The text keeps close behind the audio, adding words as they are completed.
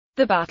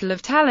The Battle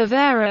of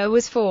Talavera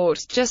was fought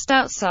just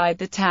outside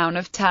the town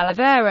of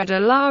Talavera de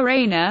la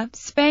Reina,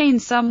 Spain,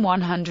 some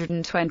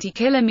 120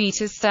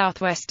 kilometers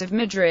southwest of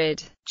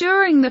Madrid.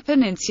 During the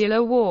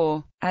Peninsular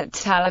War, at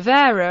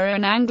Talavera,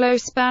 an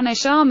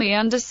Anglo-Spanish army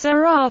under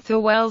Sir Arthur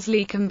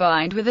Wellesley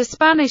combined with a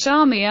Spanish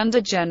army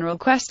under General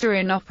Cuesta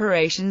in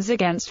operations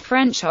against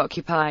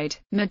French-occupied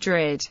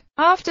Madrid.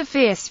 After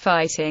fierce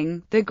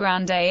fighting, the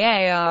Grande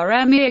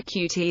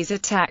Armée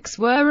attacks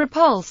were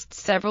repulsed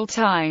several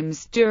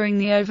times. During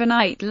the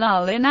overnight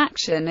lull in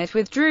action, it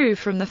withdrew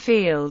from the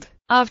field.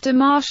 After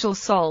Marshal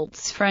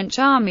Soult's French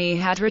army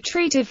had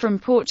retreated from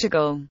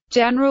Portugal,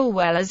 General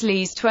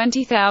Wellesley's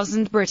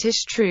 20,000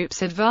 British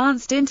troops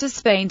advanced into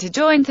Spain to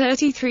join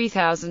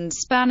 33,000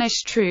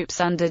 Spanish troops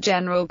under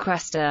General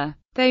Cuesta.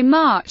 They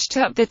marched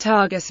up the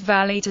Tagus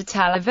Valley to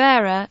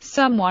Talavera,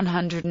 some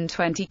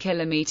 120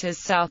 kilometers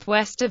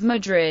southwest of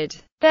Madrid.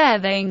 There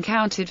they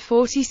encountered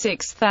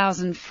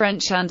 46,000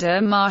 French under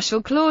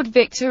Marshal Claude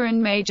Victor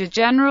and Major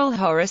General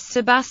Horace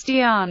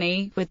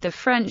Sebastiani, with the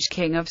French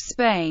King of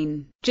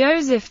Spain,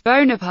 Joseph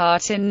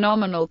Bonaparte, in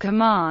nominal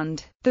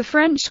command. The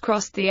French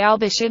crossed the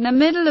Albiche in the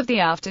middle of the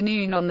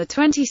afternoon on the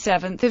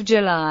 27th of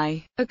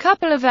July. A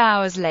couple of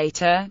hours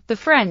later, the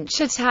French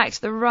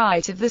attacked the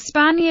right of the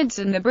Spaniards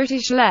and the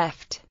British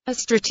left. A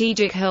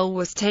strategic hill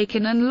was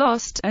taken and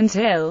lost,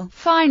 until,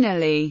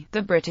 finally,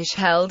 the British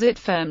held it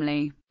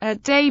firmly.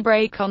 At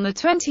daybreak on the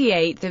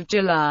 28th of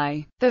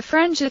July, the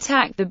French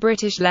attacked the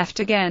British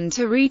left again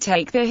to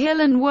retake the hill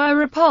and were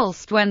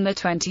repulsed when the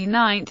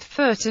 29th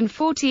Foot and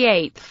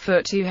 48th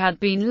Foot, who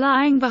had been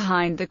lying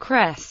behind the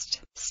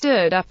crest,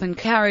 stood up and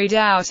carried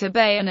out a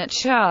bayonet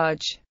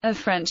charge. A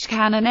French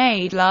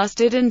cannonade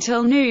lasted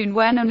until noon,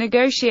 when a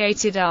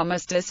negotiated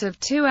armistice of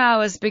 2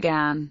 hours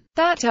began.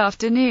 That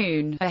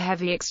afternoon, a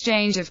heavy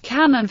exchange of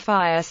cannon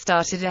fire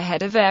started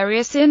ahead of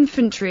various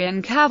infantry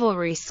and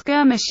cavalry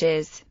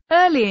skirmishes.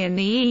 Early in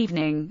the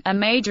evening, a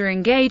major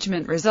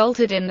engagement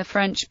resulted in the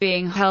French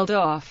being held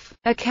off.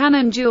 A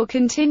cannon duel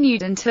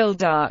continued until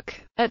dark.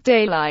 At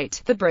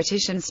daylight, the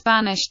British and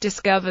Spanish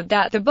discovered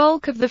that the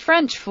bulk of the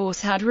French force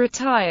had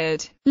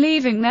retired,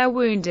 leaving their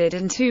wounded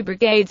and 2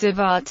 brigades of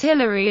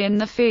artillery in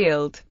the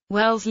field.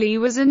 Wellesley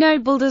was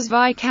ennobled as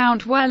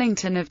Viscount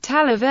Wellington of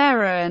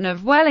Talavera and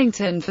of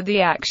Wellington for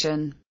the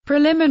action.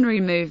 Preliminary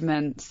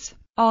movements.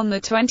 On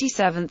the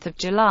 27th of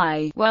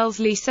July,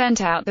 Wellesley sent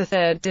out the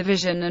 3rd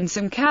Division and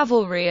some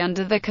cavalry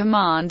under the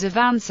command of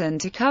Anson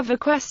to cover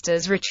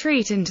Cuesta's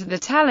retreat into the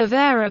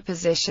Talavera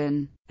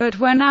position. But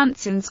when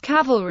Anson's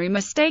cavalry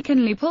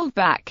mistakenly pulled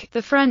back,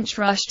 the French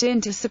rushed in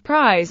to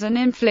surprise and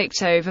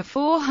inflict over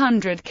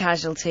 400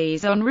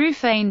 casualties on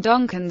Ruffin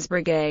Donkin's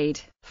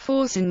brigade,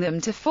 forcing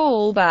them to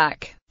fall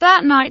back.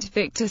 That night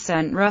Victor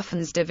sent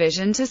Ruffin's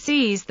division to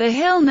seize the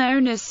hill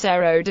known as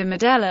Cerro de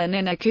Medellin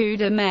in a coup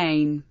de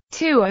main.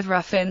 2 of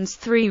Ruffin's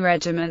 3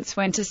 regiments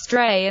went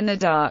astray in the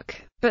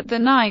dark, but the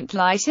 9th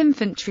Light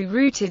Infantry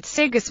routed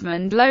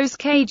Sigismund Lowe's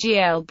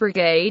KGL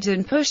brigade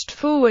and pushed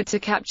forward to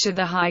capture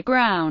the high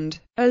ground.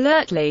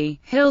 Alertly,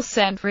 Hill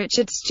sent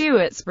Richard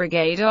Stewart's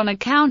brigade on a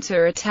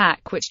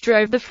counter-attack which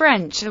drove the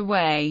French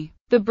away.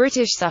 The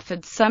British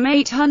suffered some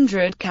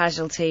 800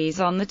 casualties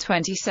on the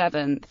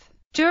 27th.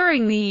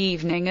 During the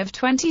evening of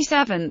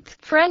 27th,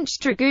 French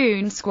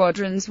dragoon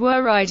squadrons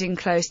were riding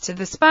close to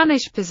the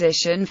Spanish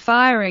position,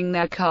 firing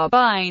their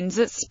carbines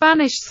at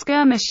Spanish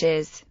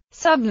skirmishers.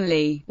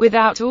 Suddenly,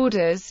 without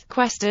orders,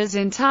 Cuesta's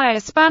entire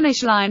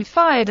Spanish line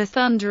fired a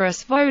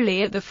thunderous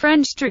volley at the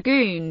French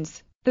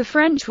dragoons. The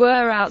French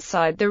were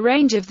outside the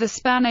range of the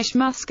Spanish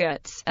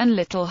muskets, and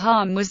little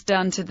harm was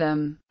done to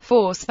them.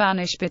 4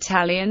 Spanish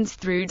battalions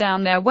threw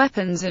down their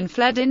weapons and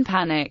fled in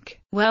panic.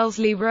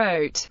 Wellesley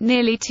wrote,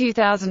 "Nearly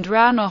 2,000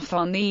 ran off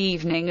on the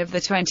evening of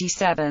the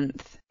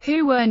 27th,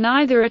 who were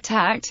neither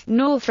attacked,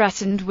 nor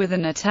threatened with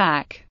an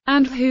attack,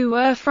 and who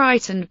were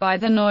frightened by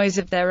the noise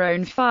of their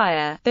own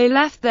fire. They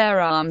left their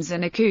arms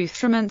and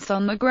accoutrements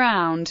on the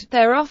ground,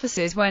 their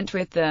officers went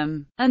with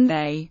them, and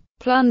they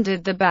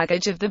plundered the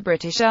baggage of the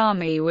British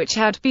army which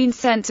had been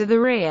sent to the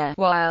rear,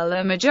 while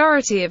a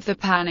majority of the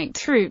panicked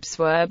troops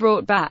were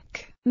brought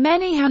back.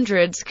 Many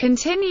hundreds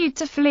continued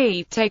to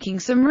flee, taking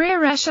some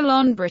rear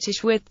echelon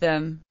British with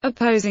them."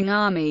 Opposing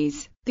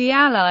armies. The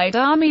Allied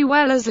army.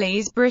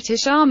 Wellesley's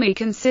British army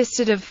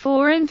consisted of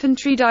 4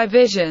 infantry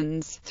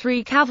divisions,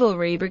 3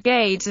 cavalry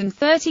brigades and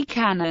 30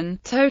 cannon,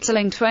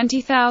 totaling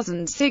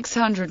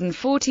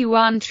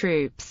 20,641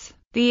 troops.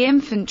 The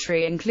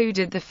infantry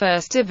included the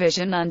 1st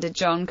Division under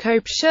John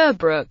Cope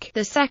Sherbrooke,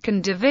 the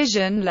 2nd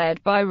Division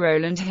led by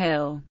Rowland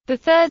Hill, the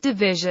 3rd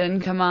Division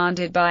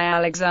commanded by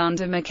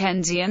Alexander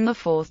Mackenzie and the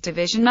 4th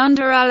Division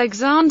under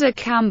Alexander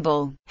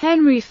Campbell.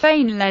 Henry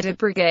Fane led a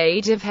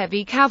brigade of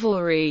heavy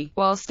cavalry,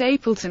 while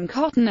Stapleton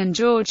Cotton and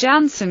George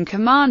Anson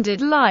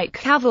commanded light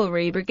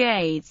cavalry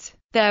brigades.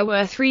 There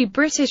were 3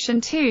 British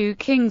and 2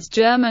 King's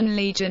German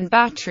Legion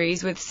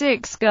batteries with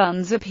 6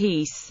 guns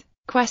apiece.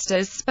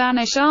 Cuesta's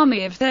Spanish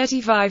army of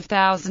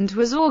 35,000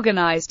 was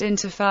organized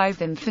into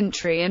 5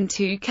 infantry and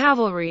 2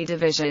 cavalry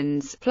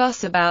divisions,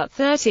 plus about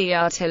 30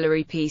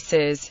 artillery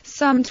pieces,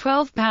 some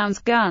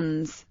 12-pound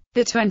guns.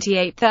 The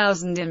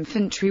 28,000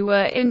 infantry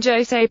were in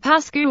José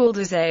Pascual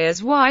de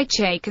Zayas y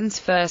Chacon's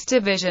 1st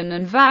Division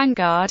and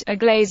Vanguard,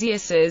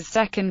 Iglesias's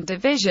 2nd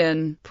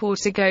Division,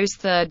 Portigo's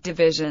 3rd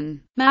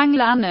Division,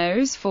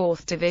 Manglano's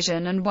 4th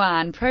Division and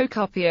Juan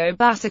Procopio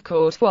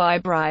Basacort y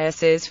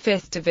Brias's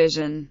 5th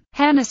Division.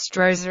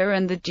 Henestrosa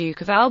and the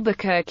Duke of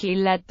Albuquerque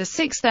led the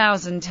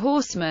 6,000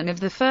 horsemen of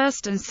the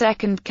 1st and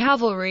 2nd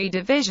Cavalry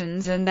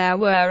Divisions, and there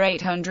were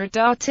 800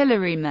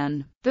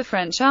 artillerymen. The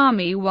French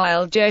army,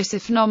 while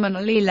Joseph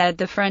nominally led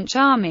the French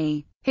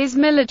army, his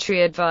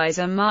military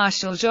advisor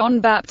Marshal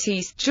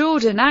Jean-Baptiste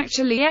Jourdan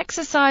actually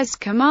exercised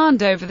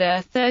command over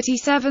the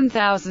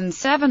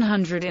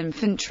 37,700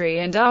 infantry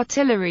and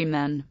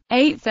artillerymen,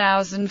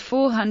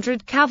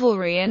 8,400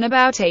 cavalry and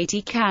about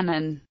 80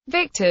 cannon.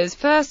 Victor's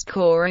First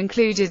Corps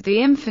included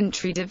the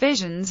infantry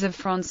divisions of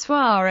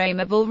François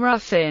Aimable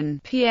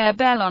Ruffin, Pierre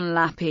Bellon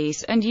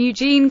Lapis, and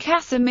Eugene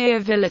Casimir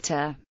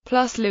Villeta,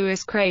 plus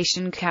Louis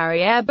Crétion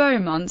Carrière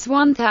Beaumont's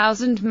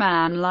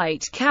 1,000-man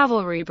light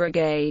cavalry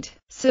brigade.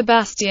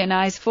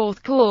 Sebastiani's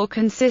Fourth Corps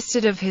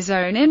consisted of his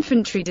own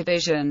infantry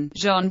division,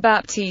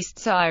 Jean-Baptiste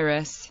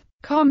Cyrus,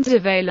 Comte de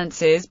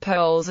Valence's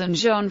Poles, and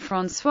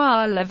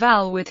Jean-François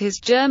Laval with his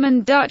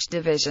German-Dutch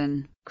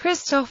division.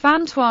 Christophe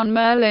Antoine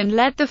Merlin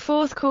led the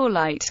Fourth Corps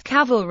light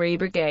cavalry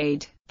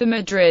brigade. The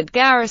Madrid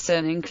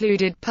garrison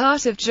included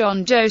part of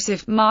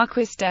Jean-Joseph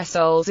Marquis de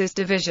Soles's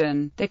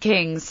division, the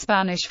King's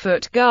Spanish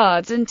Foot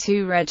Guards, and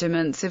 2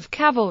 regiments of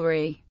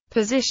cavalry.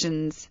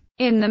 Positions.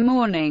 In the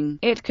morning,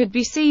 it could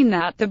be seen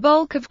that the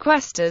bulk of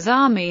Cuesta's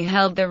army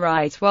held the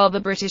right while the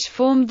British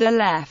formed the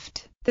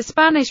left. The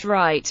Spanish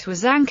right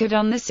was anchored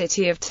on the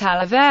city of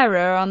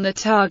Talavera on the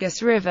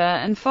Tagus River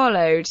and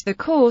followed the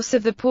course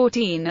of the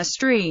Portina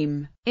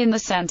stream. In the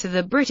centre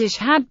the British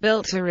had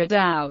built a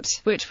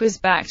redoubt, which was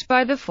backed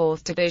by the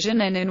 4th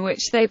Division and in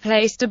which they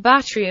placed a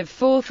battery of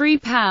 4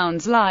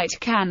 3-pound light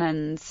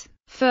cannons.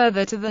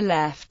 Further to the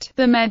left,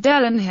 the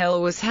Medellin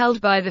Hill was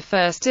held by the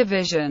 1st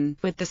Division,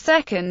 with the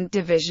 2nd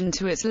Division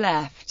to its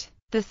left.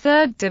 The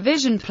 3rd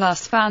Division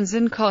plus Fans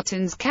and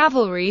Cotton's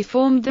cavalry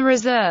formed the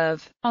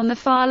reserve. On the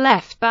far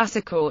left,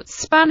 Basacort's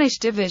Spanish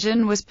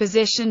division was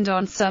positioned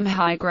on some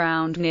high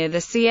ground near the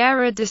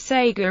Sierra de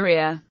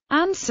Seguria.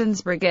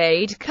 Anson's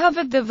brigade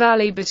covered the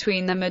valley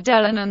between the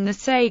Medellin and the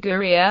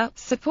Seguria,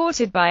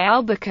 supported by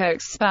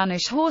Albuquerque's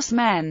Spanish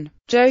horsemen.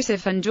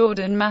 Joseph and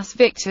Jourdan massed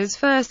Victor's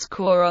First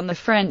Corps on the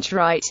French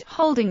right,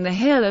 holding the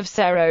hill of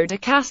Cerro de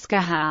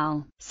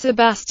Cascajal.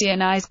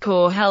 Sebastiani's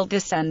corps held the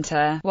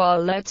centre,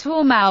 while Le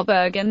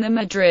Tourmalberg and the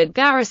Madrid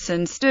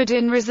garrison stood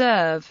in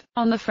reserve.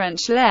 On the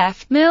French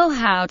left,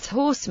 Milhaud's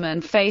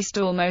horsemen faced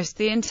almost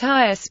the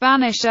entire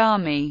Spanish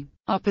army.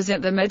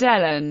 Opposite the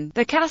Medellin,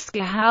 the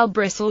Cascajal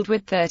bristled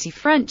with 30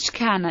 French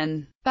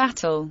cannon.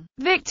 Battle.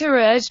 Victor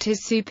urged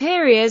his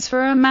superiors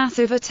for a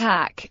massive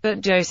attack,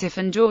 but Joseph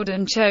and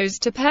Jourdan chose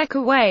to peck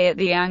away at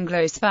the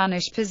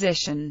Anglo-Spanish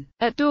position.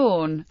 At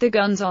dawn, the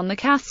guns on the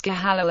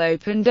Cascajal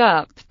opened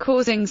up,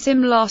 causing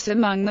some loss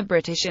among the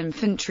British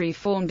infantry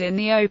formed in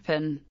the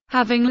open.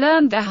 Having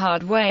learned the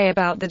hard way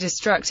about the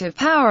destructive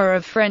power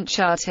of French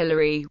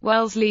artillery,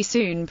 Wellesley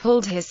soon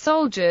pulled his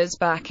soldiers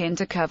back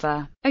into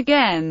cover.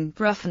 Again,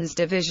 Ruffin's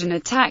division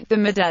attacked the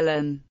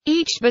Medellin.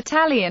 Each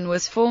battalion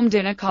was formed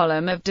in a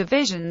column of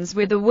divisions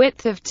with a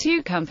width of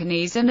 2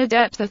 companies and a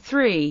depth of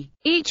 3.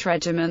 Each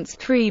regiment's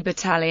 3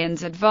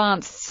 battalions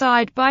advanced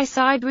side by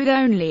side with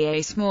only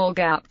a small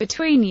gap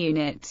between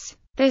units.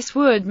 This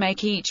would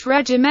make each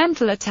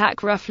regimental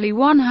attack roughly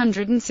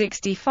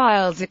 160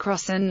 files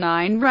across and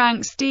 9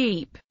 ranks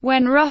deep.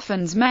 When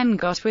Ruffin's men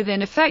got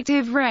within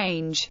effective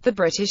range, the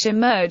British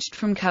emerged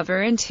from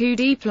cover in 2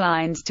 deep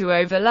lines to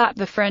overlap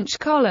the French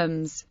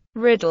columns.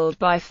 Riddled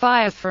by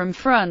fire from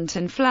front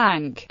and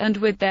flank, and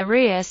with their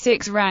rear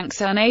 6 ranks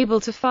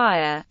unable to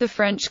fire, the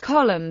French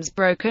columns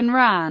broke and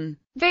ran.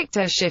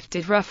 Victor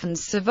shifted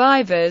Ruffin's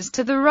survivors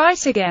to the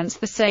right against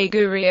the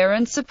Seguria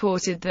and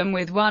supported them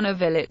with one of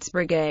Villett's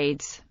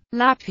brigades.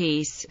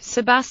 Lapis,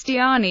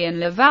 Sebastiani and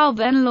Laval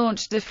then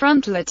launched a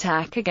frontal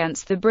attack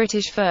against the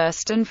British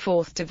 1st and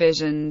 4th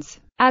Divisions.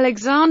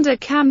 Alexander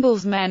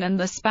Campbell's men and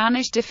the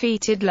Spanish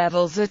defeated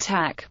Laval's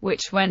attack,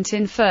 which went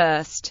in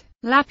first.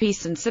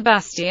 Lapis and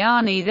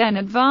Sebastiani then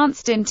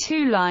advanced in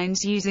 2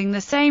 lines using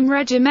the same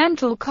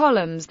regimental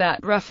columns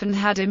that Ruffin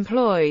had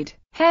employed.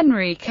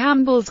 Henry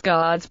Campbell's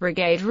Guards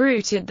Brigade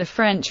routed the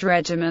French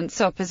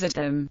regiments opposite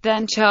them,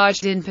 then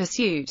charged in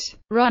pursuit,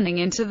 running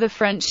into the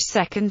French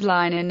second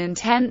line in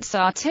intense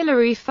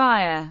artillery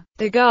fire.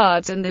 The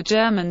Guards and the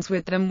Germans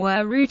with them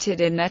were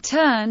routed in their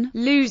turn,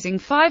 losing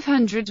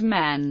 500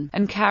 men,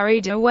 and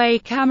carried away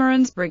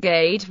Cameron's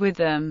brigade with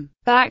them.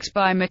 Backed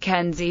by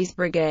Mackenzie's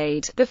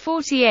brigade, the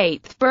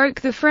 48th broke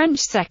the French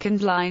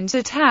second line's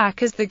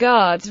attack as the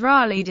Guards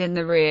rallied in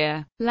the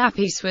rear.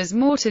 Lapis was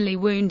mortally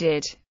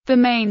wounded. The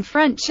main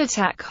French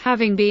attack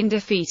having been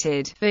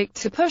defeated,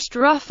 Victor pushed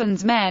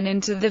Ruffin's men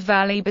into the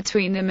valley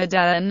between the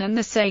Madeleine and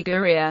the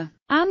Ségurier.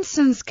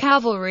 Anson's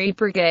cavalry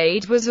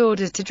brigade was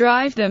ordered to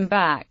drive them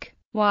back,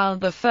 while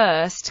the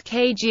 1st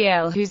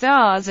KGL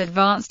Hussars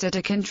advanced at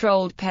a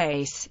controlled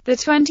pace. The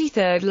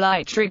 23rd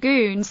Light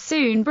Dragoons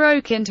soon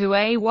broke into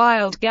a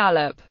wild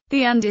gallop.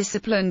 The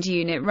undisciplined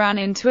unit ran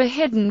into a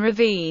hidden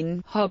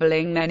ravine,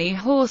 hobbling many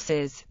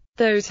horses.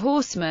 Those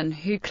horsemen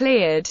who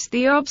cleared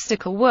the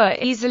obstacle were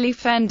easily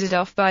fended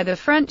off by the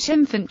French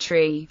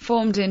infantry,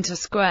 formed into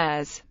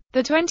squares.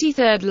 The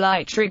 23rd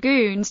Light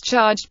Dragoons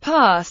charged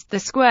past the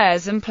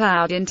squares and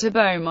ploughed into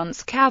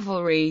Beaumont's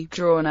cavalry,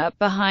 drawn up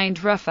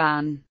behind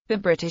Ruffin. The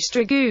British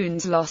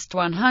Dragoons lost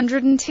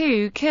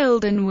 102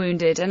 killed and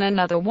wounded and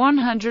another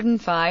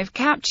 105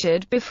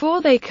 captured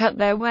before they cut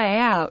their way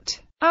out.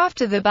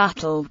 After the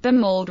battle, the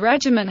mauled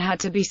regiment had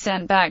to be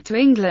sent back to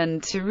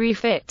England to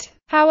refit.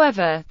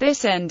 However,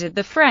 this ended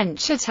the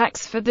French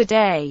attacks for the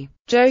day.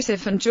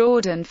 Joseph and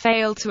Jourdan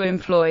failed to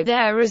employ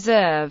their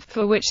reserve,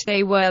 for which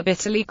they were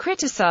bitterly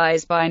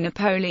criticized by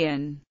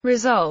Napoleon.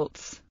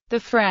 Results: the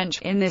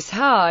French, in this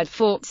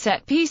hard-fought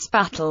set-piece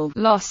battle,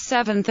 lost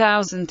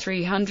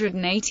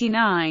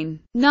 7,389,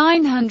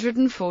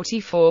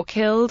 944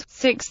 killed,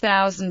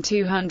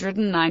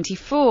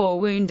 6,294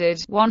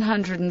 wounded,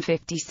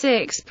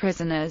 156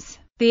 prisoners.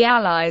 The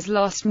Allies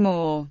lost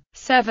more,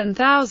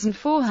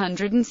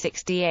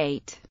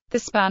 7,468. The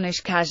Spanish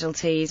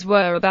casualties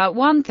were about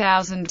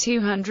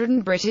 1,200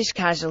 and British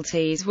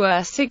casualties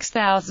were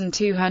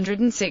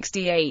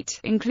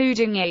 6,268,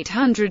 including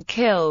 800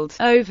 killed,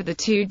 over the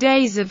 2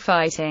 days of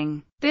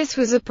fighting. This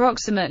was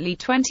approximately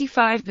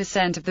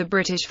 25% of the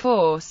British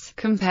force,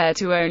 compared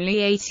to only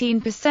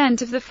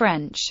 18% of the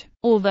French.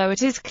 Although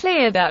it is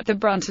clear that the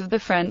brunt of the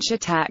French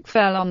attack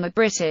fell on the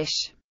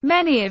British,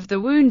 many of the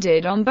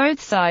wounded on both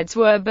sides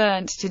were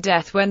burnt to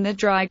death when the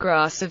dry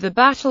grass of the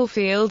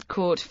battlefield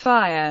caught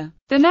fire.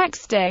 The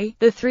next day,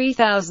 the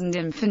 3,000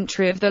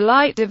 infantry of the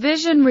Light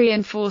Division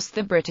reinforced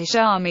the British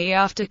Army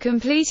after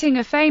completing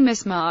a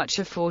famous march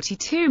of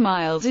 42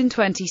 miles in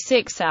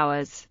 26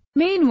 hours.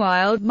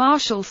 Meanwhile,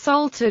 Marshal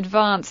Soult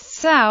advanced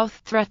south,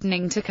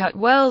 threatening to cut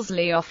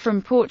Wellesley off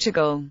from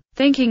Portugal.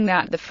 Thinking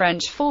that the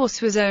French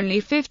force was only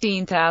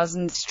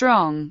 15,000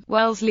 strong,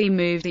 Wellesley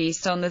moved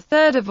east on the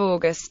 3rd of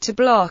August to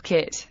block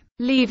it,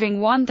 leaving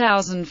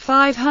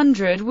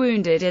 1,500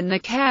 wounded in the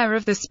care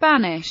of the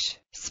Spanish.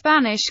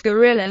 Spanish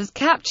guerrillas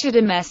captured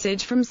a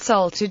message from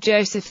Soult to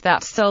Joseph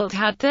that Soult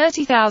had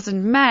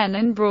 30,000 men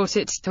and brought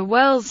it to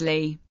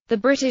Wellesley. The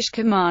British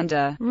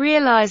commander,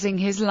 realizing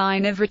his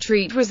line of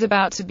retreat was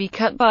about to be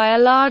cut by a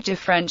larger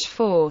French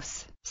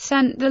force,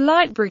 sent the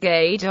Light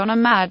Brigade on a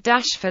mad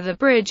dash for the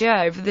bridge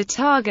over the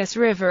Tagus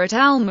River at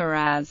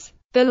Almaraz.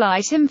 The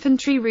light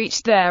infantry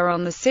reached there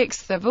on the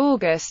 6th of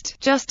August,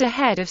 just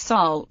ahead of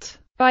Soult.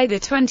 By the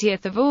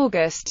 20th of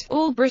August,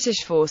 all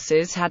British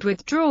forces had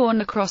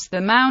withdrawn across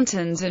the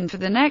mountains, and for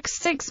the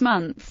next 6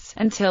 months,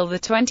 until the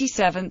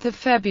 27th of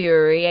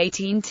February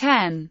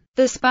 1810,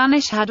 the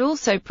Spanish had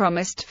also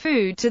promised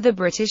food to the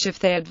British if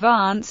they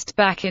advanced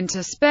back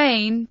into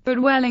Spain, but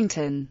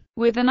Wellington,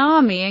 with an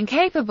army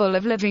incapable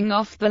of living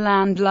off the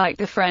land like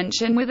the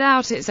French and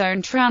without its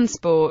own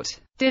transport,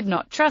 did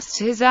not trust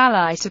his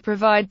ally to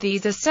provide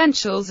these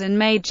essentials and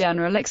made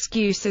general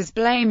excuses,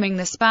 blaming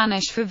the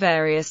Spanish for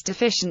various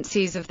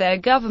deficiencies of their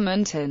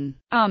government and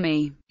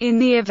army. In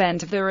the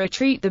event of the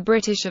retreat, the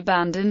British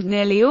abandoned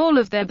nearly all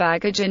of their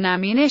baggage and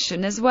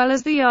ammunition, as well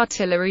as the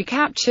artillery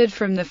captured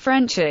from the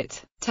French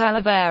at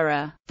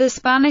Talavera. The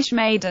Spanish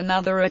made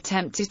another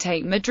attempt to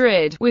take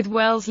Madrid, with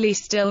Wellesley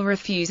still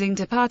refusing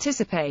to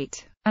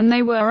participate, and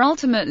they were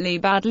ultimately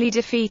badly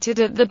defeated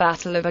at the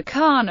Battle of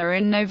Acana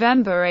in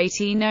November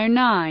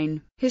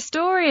 1809.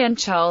 Historian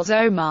Charles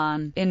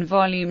Oman, in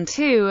Volume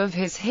 2 of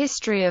his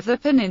History of the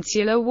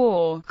Peninsular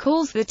War,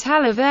 calls the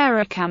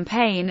Talavera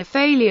campaign a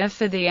failure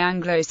for the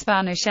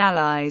Anglo-Spanish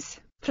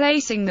allies,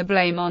 placing the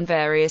blame on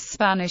various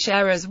Spanish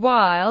errors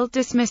while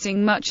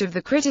dismissing much of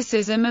the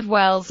criticism of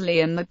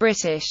Wellesley and the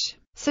British,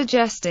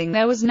 suggesting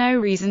there was no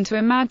reason to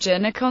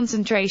imagine a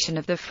concentration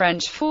of the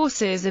French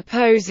forces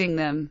opposing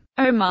them.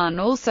 Oman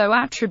also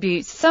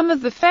attributes some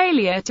of the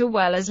failure to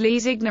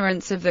Wellesley's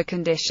ignorance of the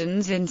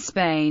conditions in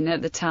Spain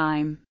at the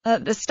time.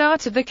 At the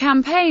start of the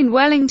campaign,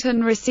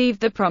 Wellington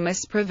received the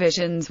promised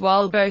provisions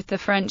while both the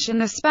French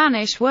and the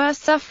Spanish were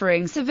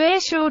suffering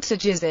severe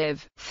shortages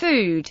of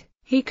food.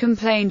 He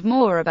complained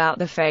more about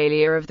the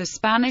failure of the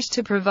Spanish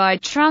to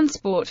provide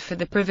transport for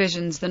the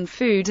provisions than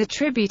food,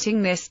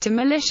 attributing this to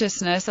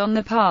maliciousness on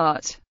the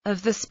part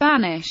of the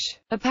Spanish,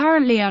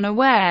 apparently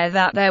unaware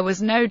that there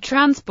was no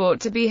transport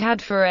to be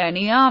had for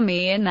any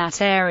army in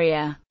that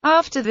area.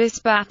 After this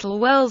battle,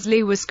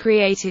 Wellesley was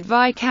created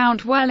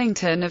Viscount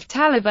Wellington of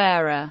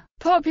Talavera.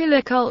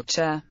 Popular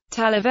culture.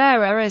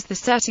 Talavera is the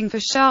setting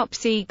for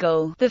Sharpe's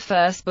Eagle, the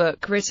first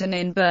book written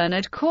in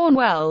Bernard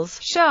Cornwell's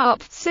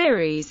Sharpe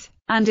series.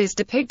 and is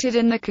depicted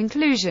in the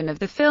conclusion of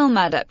the film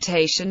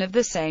adaptation of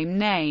the same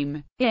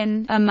name.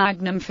 In A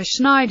Magnum for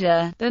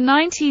Schneider, the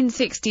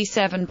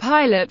 1967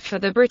 pilot for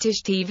the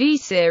British TV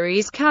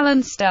series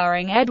Callan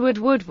starring Edward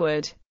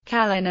Woodward,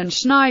 Callan and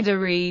Schneider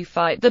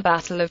re-fight the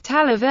Battle of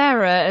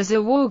Talavera as a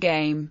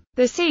wargame.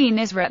 The scene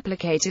is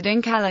replicated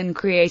in Callan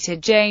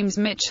created James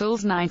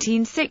Mitchell's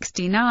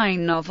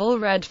 1969 novel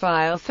Red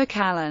File for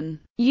Callan.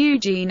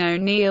 Eugene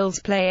O'Neill's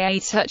play A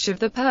Touch of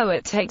the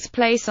Poet takes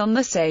place on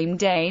the same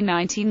day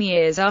 19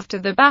 years after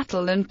the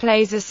battle and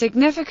plays a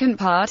significant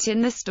part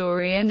in the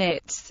story and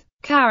its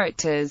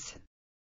characters.